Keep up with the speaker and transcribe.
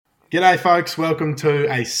G'day, folks. Welcome to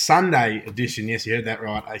a Sunday edition. Yes, you heard that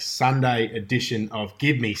right. A Sunday edition of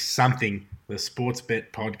Give Me Something, the sports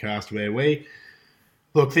bet podcast where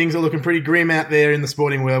things are looking pretty grim out there in the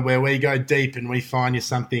sporting world, where we go deep and we find you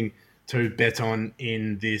something to bet on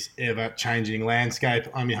in this ever-changing landscape.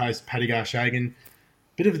 I'm your host, Paddy Garshagan.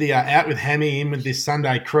 Bit of the out with Hammy, in with this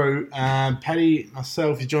Sunday crew. Paddy,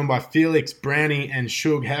 myself, is joined by Felix, Brownie and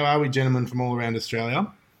Shug. How are we, gentlemen, from all around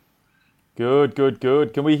Australia? Good.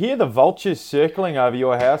 Can we hear the vultures circling over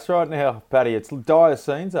your house right now, Paddy? It's dire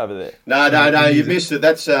scenes over there. No, you missed it.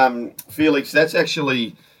 That's Felix. That's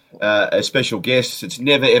actually a special guest. It's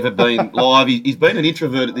never, ever been live. He's been an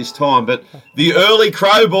introvert at this time, but the early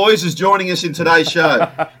Crow Boys is joining us in today's show.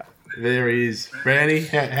 There he is. Brownie,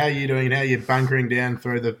 how are you doing? How are you bunkering down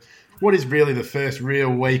through what is really the first real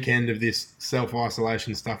weekend of this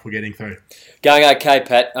self-isolation stuff we're getting through? Going okay,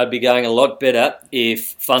 Pat. I'd be going a lot better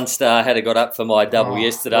if Funstar had got up for my double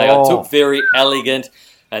yesterday. I took Very Elegant,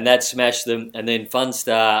 and that smashed them. And then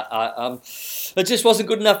Funstar, it just wasn't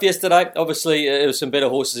good enough yesterday. Obviously, there was some better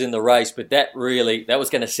horses in the race, but that was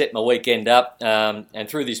going to set my weekend up. And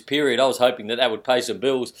through this period, I was hoping that would pay some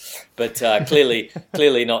bills, but clearly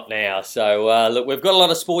not now. So, look, we've got a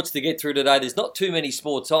lot of sports to get through today. There's not too many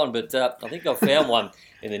sports on, but I think I've found one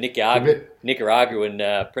in the Nicaraguan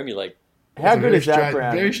Premier League. How good is that,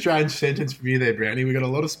 Brownie? Very strange sentence from you there, Brownie. We've got a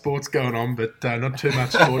lot of sports going on, but not too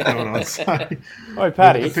much sport going on. So,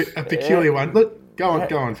 Paddy. A peculiar one. Look, go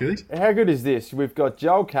on, Felix. How good is this? We've got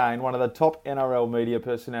Joel Kane, one of the top NRL media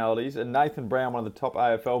personalities, and Nathan Brown, one of the top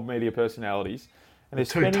AFL media personalities. And the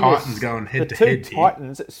two Titans going head-to-head here. The two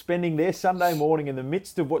Titans spending their Sunday morning in the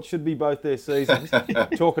midst of what should be both their seasons,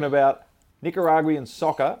 talking about Nicaraguan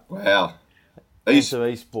soccer. Wow.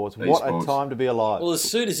 Esports. What a time to be alive. Well, as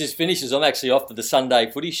soon as this finishes, I'm actually off to the Sunday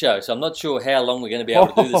footy show, so I'm not sure how long we're going to be able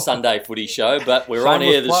to do the Sunday footy show, but we're on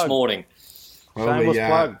air this morning.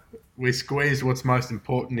 Well, we squeezed what's most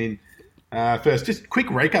important in first. Just a quick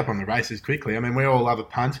recap on the races quickly. I mean, we all love a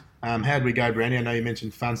punt. How'd we go, Brownie? I know you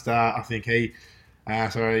mentioned Funstar. I think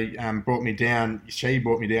brought me down. She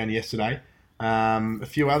brought me down yesterday. A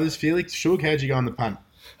few others. Felix, Shug, how'd you go on the punt?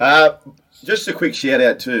 Just a quick shout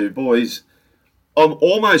out to boys. I'm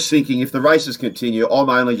almost thinking if the races continue, I'm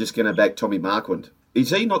only just going to back Tommy Marquand. Is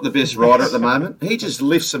he not the best rider at the moment? He just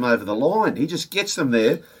lifts them over the line. He just gets them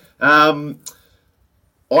there. I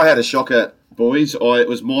had a shocker, boys. It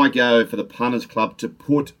was my go for the Punters Club to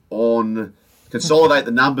consolidate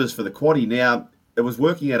the numbers for the quaddie. Now, it was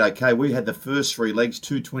working out okay. We had the first three legs,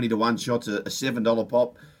 220 to 1 shots, a $7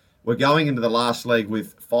 pop. We're going into the last leg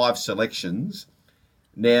with 5 selections.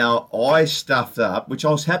 Now, I stuffed up, which I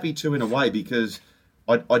was happy to in a way because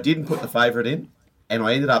I didn't put the favourite in, and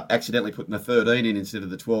I ended up accidentally putting the 13 in instead of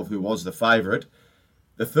the 12, who was the favourite.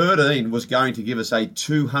 The 13 was going to give us a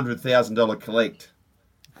 $200,000 collect.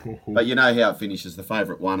 But you know how it finishes. The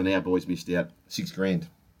favourite won, and our boys missed out. $6,000.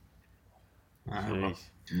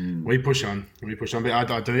 We push on. But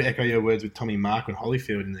I do echo your words with Tommy Mark and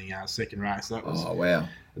Holyfield in the second race. That was wow.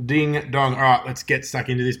 Ding dong. All right, let's get stuck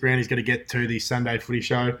into this. Brownie's going to get to the Sunday footy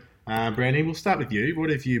show. Brownie, we'll start with you. What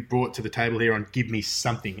have you brought to the table here on Give Me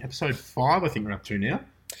Something? Episode 5, I think we're up to now.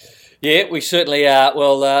 Yeah, we certainly are.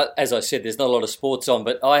 Well, as I said, there's not a lot of sports on,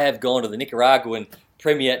 but I have gone to the Nicaraguan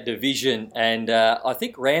Premier Division, and I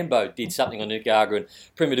think Rambo did something on the Nicaraguan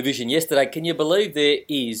Premier Division yesterday. Can you believe there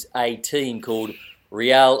is a team called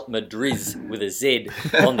Real Madrid with a Z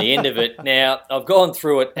on the end of it? Now, I've gone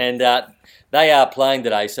through it, and they are playing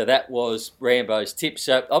today, so that was Rambo's tip.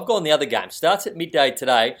 So I've gone the other game. Starts at midday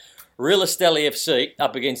today. Real Esteli FC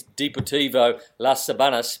up against Deportivo Las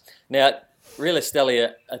Sabanas. Now, Real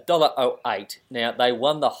Esteli $1.08. Now, they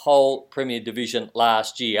won the whole Premier Division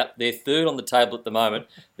last year. They're third on the table at the moment.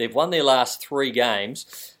 They've won their last 3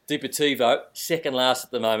 games. Deportivo, second last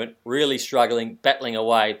at the moment, really struggling, battling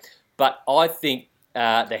away. But I think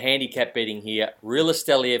the handicap betting here, Real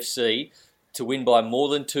Esteli FC to win by more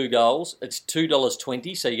than 2 goals. It's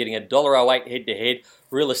 $2.20, so you're getting $1.08 head-to-head.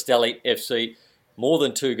 Real Esteli FC, more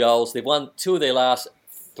than 2 goals. They've won 2 of their last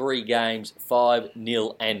 3 games,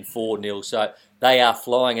 5-0 and 4-0. So they are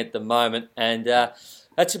flying at the moment. And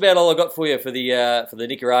that's about all I got for you for the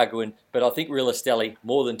Nicaraguan. But I think Real Esteli,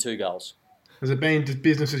 more than 2 goals. Has it been just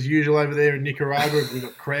business as usual over there in Nicaragua? We've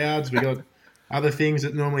got crowds. We've got other things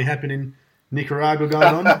that normally happen in Nicaragua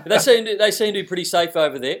going on? They seem to be pretty safe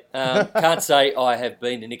over there. Can't say I have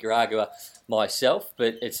been to Nicaragua myself,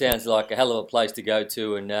 but it sounds like a hell of a place to go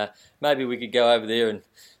to, and maybe we could go over there and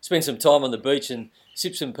spend some time on the beach and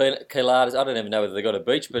sip some pina coladas. I don't even know whether they got a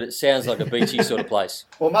beach, but it sounds like a beachy sort of place.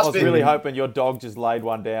 Well, I was really hoping your dog just laid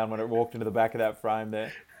one down when it walked into the back of that frame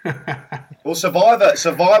there. Well,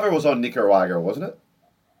 Survivor was on Nicaragua, wasn't it?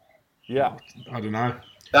 Yeah. I don't know.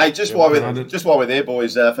 Hey, just while we're there,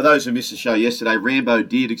 boys, for those who missed the show yesterday, Rambo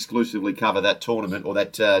did exclusively cover that tournament or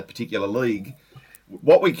that particular league.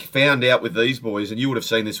 What we found out with these boys, and you would have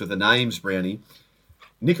seen this with the names, Brownie,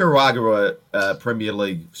 Nicaragua Premier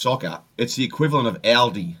League soccer, it's the equivalent of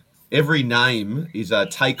Aldi. Every name is a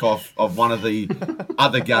takeoff of one of the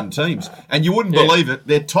other gun teams. And you wouldn't believe it,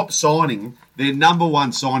 their top signing, their number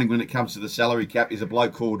one signing when it comes to the salary cap is a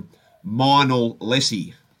bloke called Minel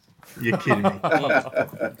Lessie. You're kidding me.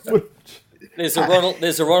 There's a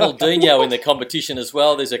Ronaldinho in the competition as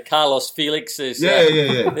well. There's a Carlos Felix.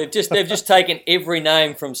 Yeah. They've just taken every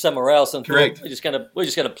name from somewhere else and Correct. thought, we're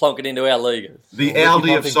just gonna plonk it into our league. The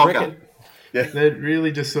Aldi of soccer. Cricket. Yeah. They're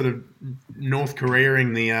really just sort of North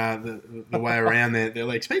Koreaing the way around their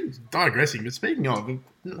league. Digressing, but speaking of,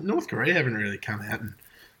 North Korea haven't really come out and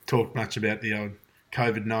talked much about the old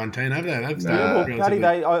COVID-19, have they? Paddy,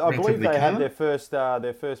 I believe they had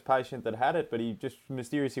their first patient that had it, but he just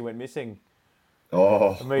mysteriously went missing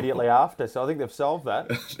immediately after. So I think they've solved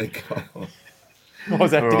that.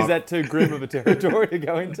 Is that too grim of a territory to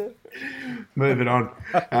go into? Moving on.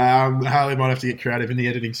 Harley might have to get creative in the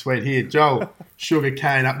editing suite here. Joel, Sugar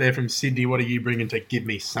Cane up there from Sydney. What are you bringing to give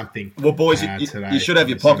me something? Well, boys, today, you should have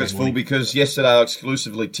your pockets full because yesterday I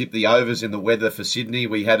exclusively tipped the overs in the weather for Sydney.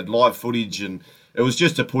 We had live footage and it was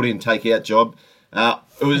just a put-in, take-out job.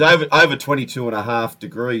 It was over 22 and a half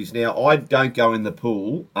degrees. Now, I don't go in the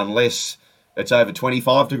pool unless it's over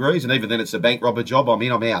 25 degrees, and even then it's a bank robber job. I'm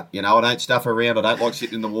in, I'm out. I don't stuff around. I don't like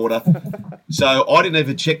sitting in the water. So I didn't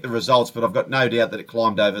even check the results, but I've got no doubt that it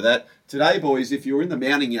climbed over that. Today, boys, if you were in the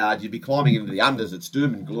mounting yard, you'd be climbing into the unders. It's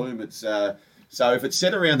doom and gloom. It's so if it's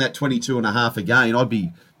set around that 22 and a half again, I'd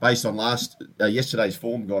be, based on yesterday's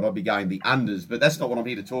form guide, I'd be going the unders. But that's not what I'm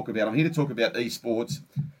here to talk about. I'm here to talk about esports.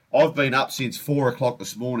 I've been up since 4 o'clock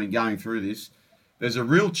this morning going through this. There's a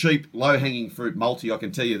real cheap, low-hanging fruit multi, I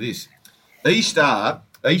can tell you this. E-Star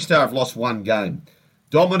have lost one game.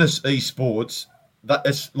 Dominus Esports,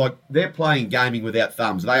 it's like they're playing gaming without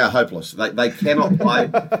thumbs. They are hopeless. They cannot play.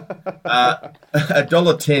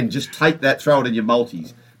 $1.10, just take that, throw it in your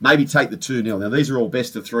multis. Maybe take the 2-0. Now, these are all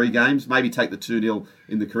best of 3 games. Maybe take the 2-0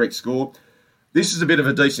 in the correct score. This is a bit of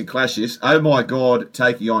a decent clash, this. Oh, my God,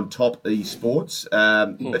 taking on Top Esports.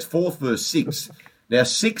 It's 4th versus 6. Now,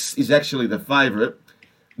 6 is actually the favourite.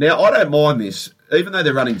 Now, I don't mind this. Even though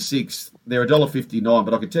they're running 6th, they're $1.59,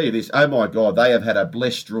 but I can tell you this, oh my God, they have had a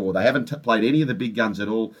blessed draw. They haven't played any of the big guns at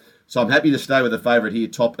all, so I'm happy to stay with the favourite here,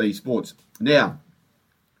 Top Esports. Now,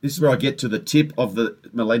 this is where I get to the tip of the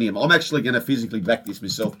millennium. I'm actually going to physically back this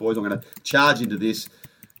myself, boys. I'm going to charge into this.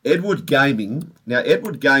 Edward Gaming. Now,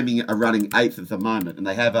 Edward Gaming are running 8th at the moment, and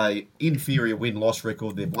they have a inferior win-loss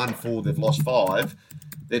record. They've won 4, they've lost 5.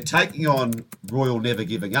 They're taking on Royal Never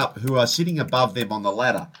Giving Up, who are sitting above them on the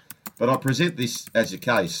ladder. But I present this as a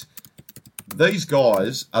case. These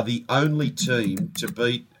guys are the only team to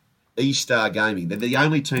beat E-Star Gaming. They're the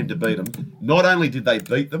only team to beat them. Not only did they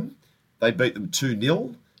beat them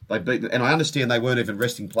 2-0. They beat them, and I understand they weren't even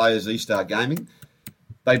resting players, E-Star Gaming.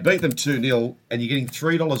 They beat them 2-0, and you're getting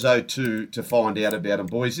 $3.02 to find out about them,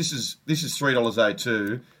 boys. This is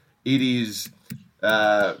 $3.02. It is,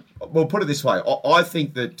 well, put it this way. I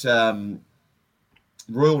think that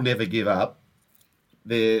Royal Never Give Up.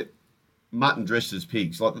 They're mutton dressed as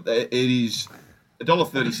pigs. Like it is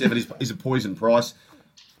 $1.37 is a poison price.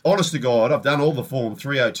 Honest to God, I've done all the form.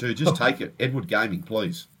 302. Just take it. Edward Gaming,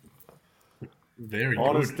 please. Very good.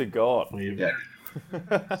 Honest to God. Yeah.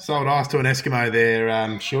 Sold ice to an Eskimo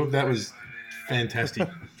there, Shug. That was fantastic.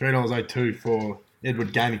 $3.02 for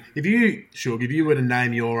Edward Gaming. If you were to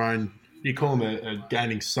name your own, do you call them a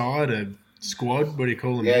gaming side, a squad? What do you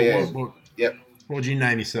call them? Yeah. What would you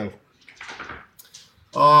name yourself?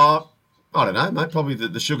 I don't know, mate. Probably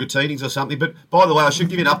the Sugar Teenings or something. But by the way, I should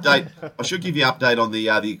give you an update. On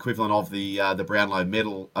the equivalent of the Brownlow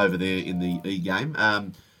medal over there in the E game.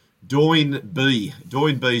 Doyne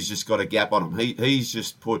B's just got a gap on him. He's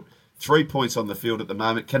just put 3 points on the field at the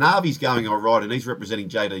moment. Canavi's going all right, and he's representing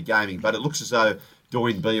JD Gaming. But it looks as though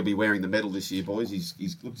Doyne B will be wearing the medal this year, boys. He's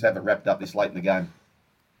looks to have it wrapped up this late in the game.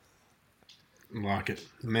 Like it.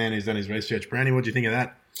 The man who's done his research. Brownie, what do you think of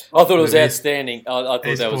that? I thought it was outstanding. I thought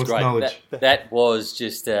that was great. Knowledge. That was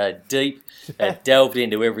just deep. Delved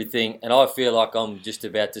into everything, and I feel like I'm just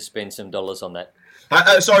about to spend some dollars on that.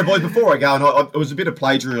 Sorry, boys, before I go, and it was a bit of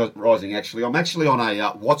plagiarising, actually. I'm actually on a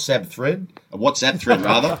WhatsApp thread,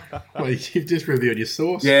 rather. Well, you've just revealed your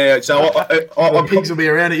source. Yeah, so the pigs will be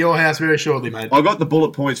around at your house very shortly, mate. I got the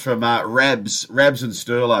bullet points from Rabs and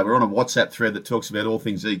Sterlo. We're on a WhatsApp thread that talks about all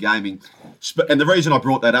things e-gaming. And the reason I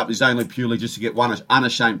brought that up is only purely just to get one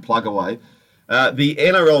unashamed plug away. The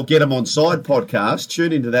NRL Get 'Em On Side podcast,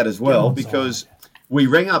 tune into that as well, because we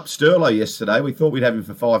rang up Sterlo yesterday. We thought we'd have him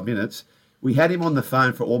for 5 minutes. We had him on the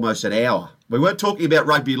phone for almost an hour. We weren't talking about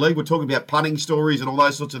rugby league. We're talking about punting stories and all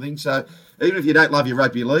those sorts of things. So even if you don't love your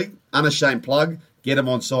rugby league, unashamed plug, Get 'Em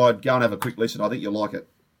On Side. Go and have a quick listen. I think you'll like it.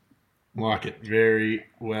 Like it. Very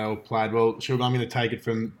well played. Well, Sugar, I'm going to take it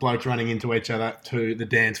from blokes running into each other to the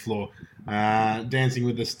dance floor. Dancing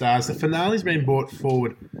with the Stars. The finale's been brought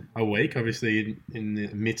forward a week, obviously in the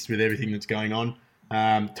midst with everything that's going on.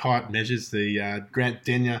 Tight measures. The Grant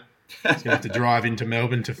Denyer is going to have to drive into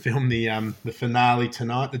Melbourne to film the finale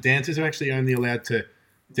tonight. The dancers are actually only allowed to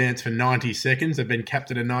dance for 90 seconds. They've been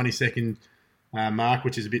capped at a 90-second mark,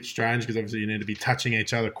 which is a bit strange because obviously you need to be touching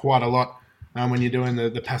each other quite a lot when you're doing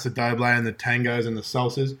the paso doble and the tangos and the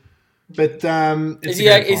salsas. But is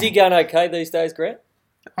he going okay these days, Grant?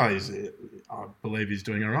 Oh, I believe he's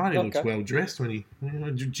doing all right. He looks well dressed. Would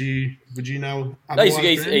you know? No,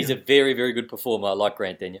 he's a very, very good performer. I like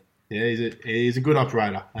Grant Denyer. Yeah, he's a good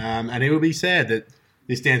operator, and it will be sad that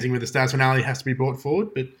this Dancing with the Stars finale has to be brought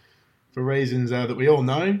forward, but for reasons that we all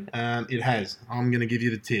know, it has. I'm going to give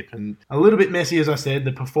you the tip. And a little bit messy, as I said.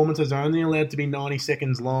 The performances are only allowed to be 90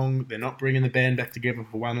 seconds long. They're not bringing the band back together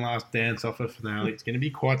for one last dance off a finale. It's going to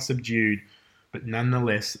be quite subdued. But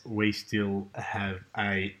nonetheless, we still have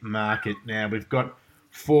a market. Now, we've got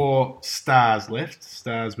 4 stars left.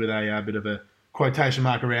 Stars with a bit of a quotation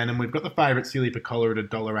mark around them. We've got the favourite, Celia Piccola, at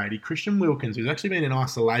 $1.80. Christian Wilkins, who's actually been in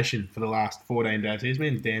isolation for the last 14 days. He's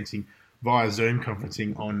been dancing via Zoom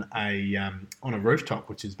conferencing on a rooftop,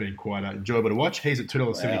 which has been quite enjoyable to watch. He's at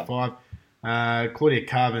 $2.75. Wow. Claudia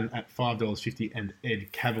Carvin at $5.50 and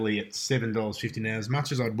Ed Cavalier at $7.50. Now, as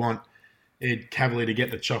much as I'd want Ed Cavalier to get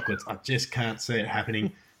the chocolates, I just can't see it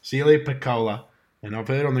happening. Celia Piccola, and I've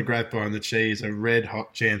heard on the grapevine that she is a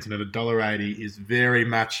red-hot chance, and at $1.80 is very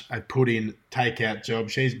much a put-in, take-out job.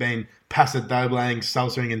 She's been paso dobling,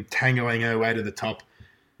 salsaing and tangoing her way to the top.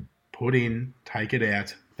 Put in, take it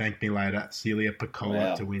out. Thank me later, Celia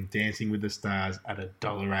Piccola to win Dancing with the Stars at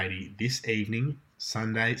 $1.80 this evening,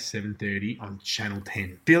 Sunday, 7:30 on Channel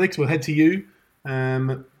 10. Felix, we'll head to you,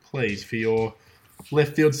 please, for your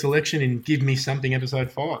left field selection in Give Me Something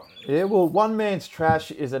episode 5. Yeah, well, one man's trash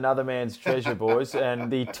is another man's treasure, boys,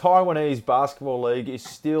 and the Taiwanese Basketball League is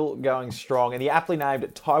still going strong, and the aptly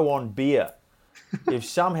named Taiwan Beer. If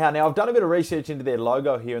somehow, now I've done a bit of research into their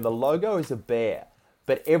logo here, and the logo is a bear.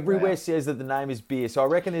 But everywhere says that the name is beer. So I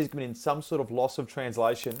reckon there's been some sort of loss of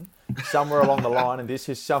translation somewhere along the line, and this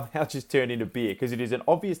has somehow just turned into beer because it is an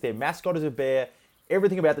obvious. Their mascot is a bear.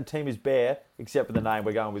 Everything about the team is bear, except for the name.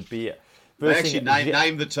 We're going with beer. They actually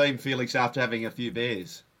named the team, Felix, after having a few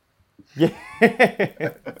bears. Yeah.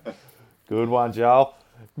 Good one, Joel.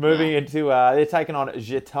 Moving into, they're taking on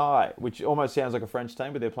Jetai, which almost sounds like a French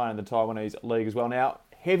team, but they're playing in the Taiwanese league as well. Now,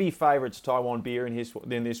 heavy favourites Taiwan Beer in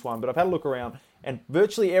this one, but I've had a look around, and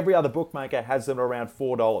virtually every other bookmaker has them around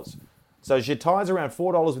 $4. So Jetai's around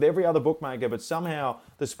 $4 with every other bookmaker, but somehow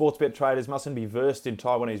the sports bet traders mustn't be versed in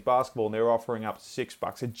Taiwanese basketball, and they're offering up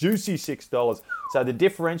 $6, a juicy $6. So the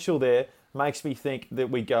differential there makes me think that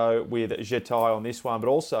we go with Jetai on this one, but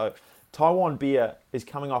also Taiwan Beer is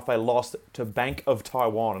coming off a loss to Bank of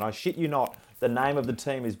Taiwan, and I shit you not, the name of the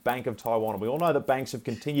team is Bank of Taiwan. And we all know that banks have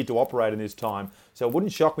continued to operate in this time, so it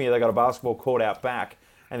wouldn't shock me if they got a basketball court out back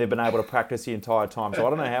and they've been able to practice the entire time. So I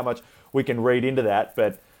don't know how much we can read into that,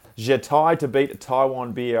 but Jetai to beat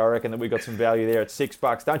Taiwan Beer, I reckon that we got some value there at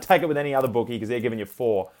 $6. Don't take it with any other bookie because they're giving you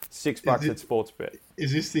 $4. $6 at Sportsbet.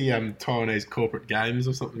 Is this the Taiwanese corporate games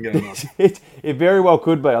or something going on? It very well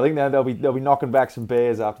could be. I think they'll be knocking back some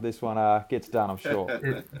bears after this one gets done, I'm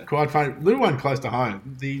sure. Quite funny. Little one close to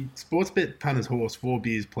home. The Sportsbet punter's horse, 4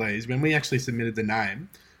 beers please, when we actually submitted the name,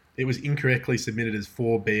 it was incorrectly submitted as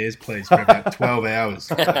 4 bears please for about 12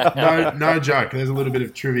 hours. No joke. There's a little bit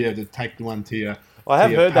of trivia to take the one to your I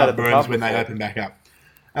have heard that at the pub when they open back up.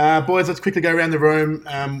 Boys, let's quickly go around the room.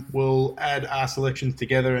 We'll add our selections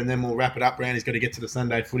together and then we'll wrap it up. Brownie's got to get to the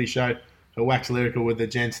Sunday footy show. So wax lyrical with the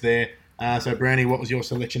gents there. So, Brownie, what was your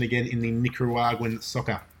selection again in the Nicaraguan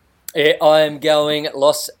soccer? I'm going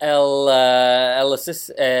Los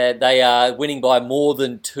Alices. They are winning by more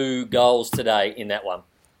than 2 goals today in that one.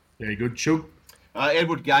 Very good. Shug?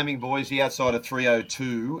 Edward Gaming, boys, he outside of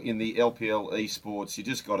 302 in the LPL eSports. You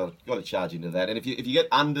just got to charge into that. And if you get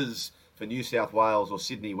unders for New South Wales or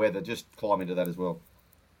Sydney weather, just climb into that as well.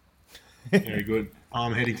 Very good.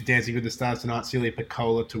 I'm heading to Dancing with the Stars tonight. Celia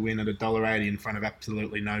Piccola to win at $1.80 in front of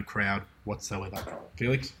absolutely no crowd whatsoever.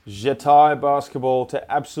 Felix? Jetai basketball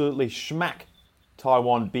to absolutely smack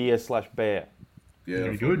Taiwan Beer /Bear.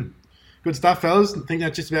 Very good. Good stuff, fellas. I think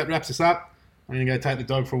that just about wraps us up. I'm going to go take the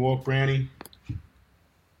dog for a walk, Brownie.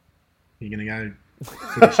 You're going to go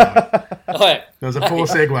for the show. Oh, yeah. That was a poor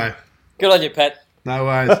segue. Good on you, Pat. No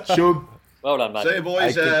worries. Shug. Well done, mate. See you,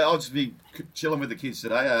 boys. I'll just be chilling with the kids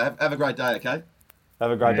today. Have a great day, okay?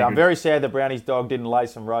 Have a great day. I'm very sad that Brownie's dog didn't lay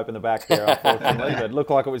some rope in the back there, unfortunately. But it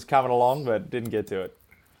looked like it was coming along, but didn't get to it.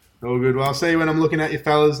 All good. Well, I'll see you when I'm looking at you,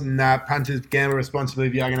 fellas. And punters, gamble responsibly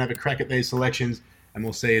if you are going to have a crack at these selections. And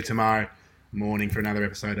we'll see you tomorrow morning for another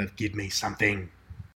episode of Give Me Something.